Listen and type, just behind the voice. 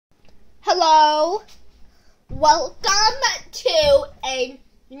Hello, welcome to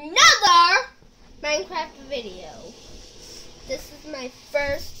another Minecraft video. This is my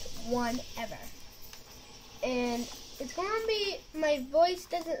first one ever, and it's gonna be, my voice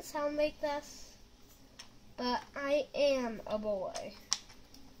doesn't sound like this, but I am a boy,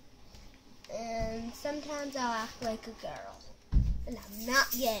 and sometimes I'll act like a girl, and I'm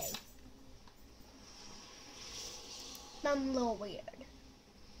not gay. I'm a little weird.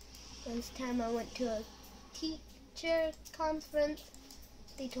 This time I went to a teacher conference.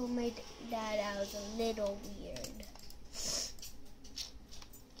 They told my dad I was a little weird.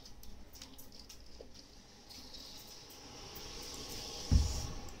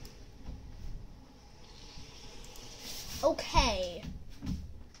 Okay.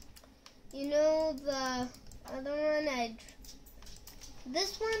 You know, the other one,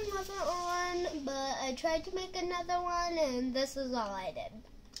 this one wasn't on, but I tried to make another one, and this is all I did.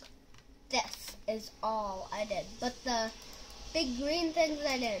 This is all I did. But the big green things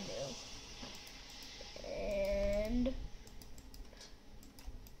I didn't do. And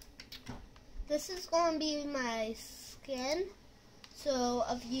this is going to be my skin. So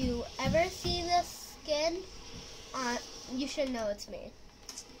if you ever see this skin, you should know it's me.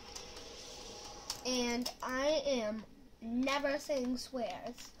 And I am never saying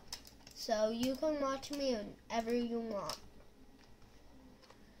swears. So you can watch me whenever you want.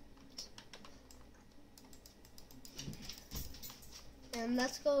 And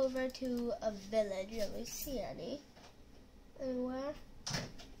let's go over to a village. Let me see any. Anywhere?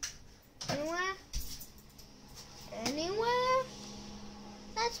 Anywhere? Anywhere?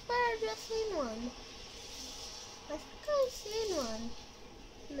 That's where I just seen one. I think I've seen one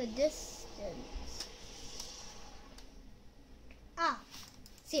in the distance. Ah,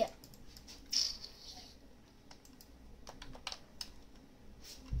 see it.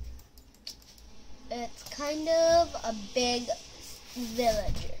 It's kind of a big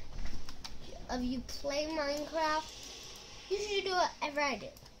village. If you play Minecraft, you should do whatever I do.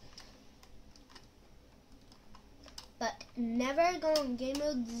 But never go in game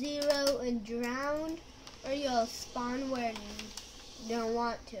mode 0 and drown, or you'll spawn where you don't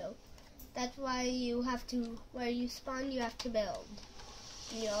want to. That's why you have to, where you spawn, you have to build.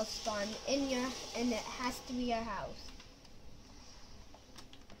 And you'll spawn and it has to be your house.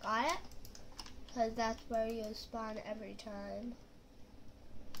 Got it? Because that's where you'll spawn every time.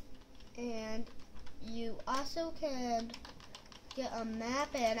 And you also can get a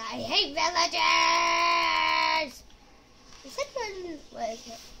map, and I hate villagers! You said what is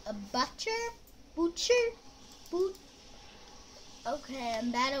it? A butcher? Boot? Okay,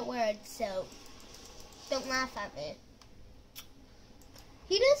 I'm bad at words, so don't laugh at me.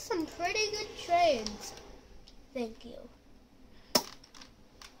 He does some pretty good trades. Thank you.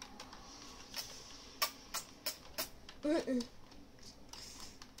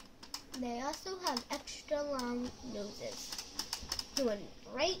 They also have extra long noses. He went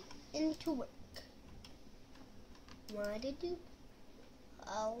right into work. What did you?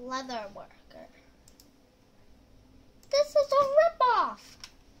 A leather worker. This is a ripoff.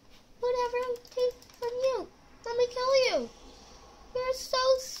 Whatever take from you. Let me kill you. You're so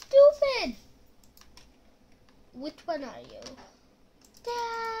stupid. Which one are you?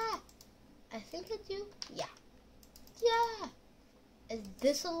 Yeah. I think it's you. Yeah. Yeah. Is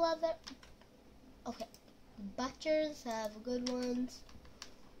this a leather? Okay. Butchers have good ones.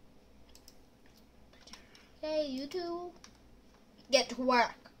 Okay, you two get to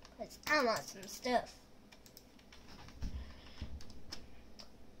work, because I want some stuff.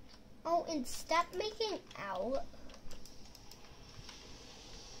 Oh, and stop making out.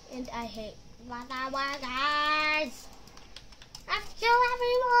 And I hate leather workers. Let's kill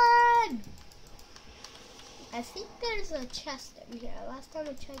everyone. I think there's a chest in here. Last time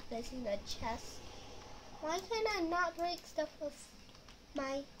I checked, I seen a chest. Why can I not break stuff with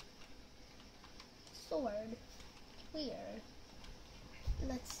my sword? Weird.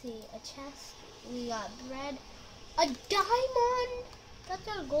 Let's see. A chest. We got bread. A diamond! That's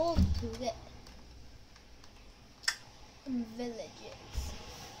our goal to get some villages.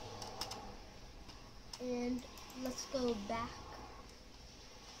 And let's go back.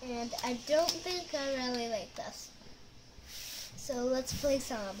 And I don't think I really like this. So let's play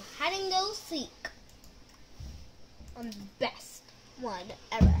some hide and go seek. I'm the best one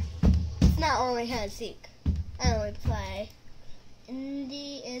ever. It's not only hide and seek. I only play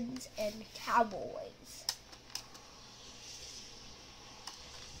Indians and Cowboys.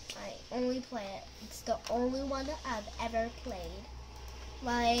 I only play it. It's the only one that I've ever played.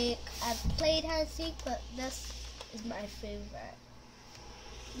 Like, I've played hide and seek, but this is my favorite.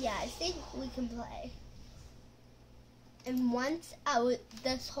 Yeah, I think we can play. And once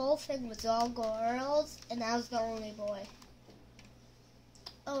this whole thing was all girls, and I was the only boy.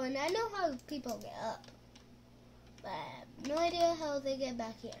 Oh, and I know how people get up, but I have no idea how they get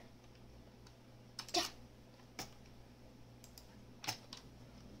back here.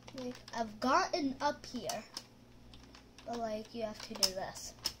 Like, I've gotten up here, but like you have to do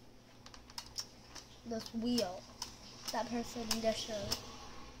this. This wheel. That person just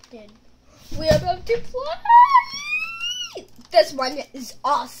did. We are about to play! This one is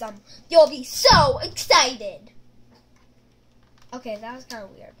awesome. You'll be so excited. Okay, that was kind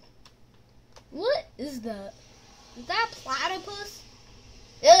of weird. What is that? Is that a platypus?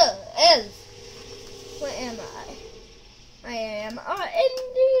 Ew, it is. What am I? I am an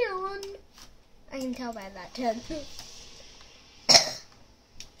Indian. I can tell by that tent.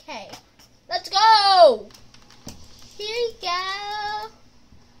 Okay, let's go. Here you go.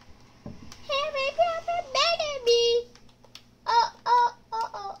 Hey, baby. Oh, oh, oh,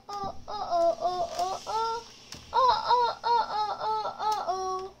 oh, oh, oh, oh, oh, oh, oh. Oh, oh, oh, oh, oh, oh,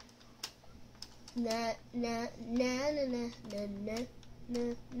 oh. Na, na, na, na, na, na, na, na,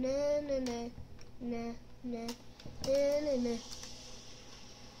 na, na, na, na, na, na.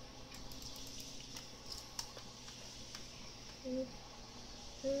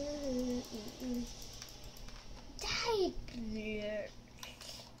 Die,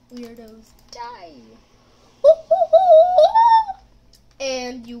 weirdos, die.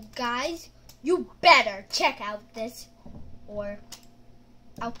 And you guys, you better check out this, or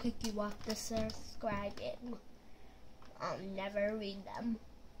I'll kick you off the subscribing. I'll never read them.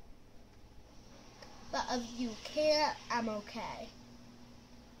 But if you can't, I'm okay.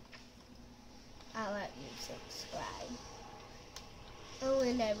 I'll let you subscribe. Oh,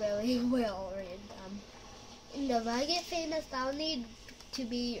 and I really will read them. And if I get famous, I'll need to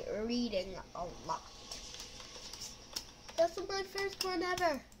be reading a lot. This is my first one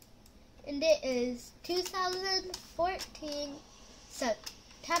ever. And it is 2014,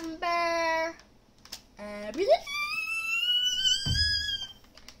 September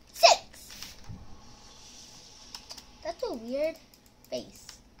 6. That's a weird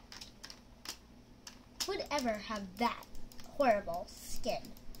face. Who would ever have that horrible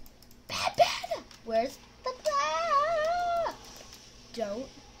skin? Bad. Where's the bad? Don't.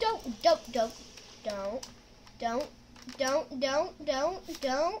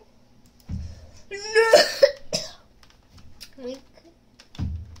 We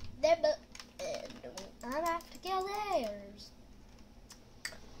there, but I have to kill theirs.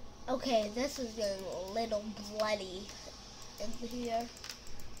 Okay, this is getting a little bloody in here.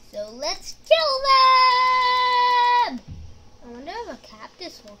 So let's kill them! I wonder if a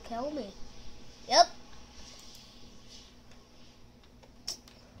cactus will kill me. Yep.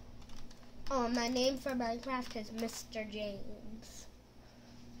 Oh, my name for Minecraft is Mr. James.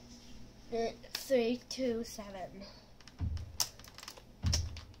 327.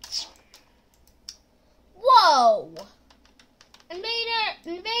 Whoa!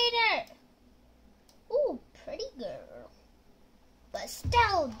 Invader! Ooh, pretty girl. But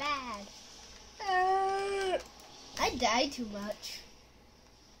still bad. I died too much.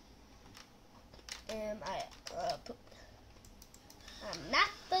 I'm not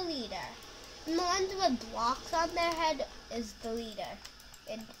the leader. And the ones with blocks on their head is the leader.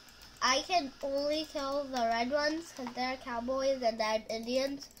 And I can only kill the red ones because they're cowboys and I'm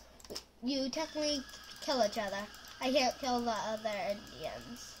Indians. You technically kill each other. I can't kill the other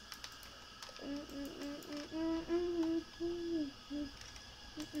Indians.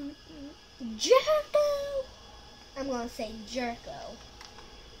 Jerko! I'm going to say Jerko.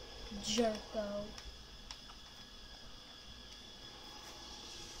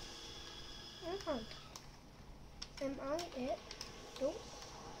 Am I it? Nope.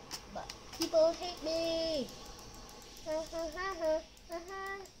 But people hate me.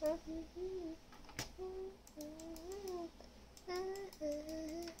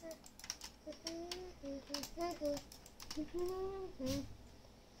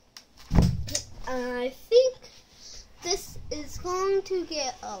 I think this is going to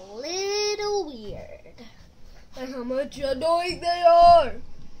get a little weird. By how much annoying they are.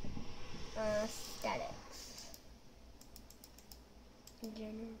 Statics.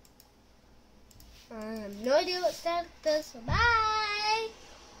 I have no idea what static does, so bye!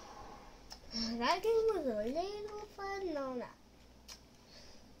 That game was a little fun, no not.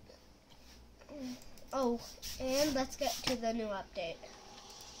 Oh, and let's get to the new update.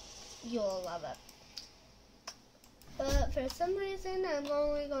 You'll love it. But for some reason, I'm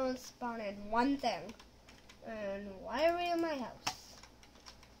only going to spawn in one thing. And why are we in my house?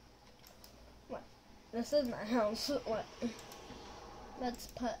 This is my house. What? Let's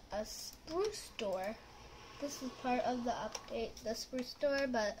put a spruce door. This is part of the update, the spruce door,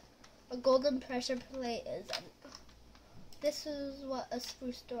 but a golden pressure plate isn't. This is what a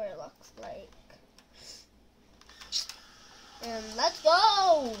spruce door looks like. And let's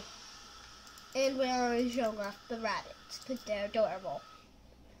go! And we're only showing off the rabbits because they're adorable.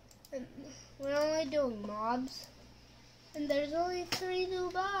 And we're only doing mobs. And there's only 3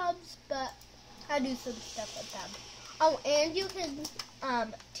 new mobs, but I do some stuff with them. Oh, and you can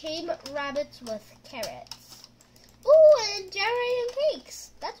tame rabbits with carrots. Ooh, and generating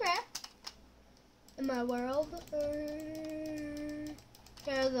cakes. That's rare. In my world,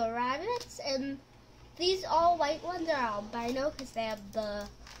 there are the rabbits, and these all white ones are albino because they have the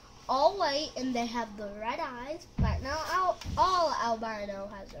all white and they have the red eyes. But not all albino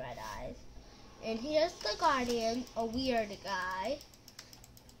has red eyes. And here's the guardian, a weird guy.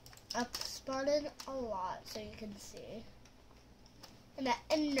 Up spawning a lot so you can see. And the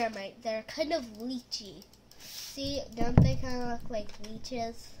endermite, they're kind of leechy. See, don't they kind of look like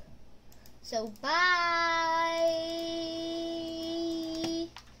leeches? So bye!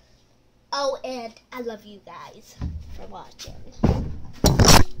 Oh, and I love you guys for watching.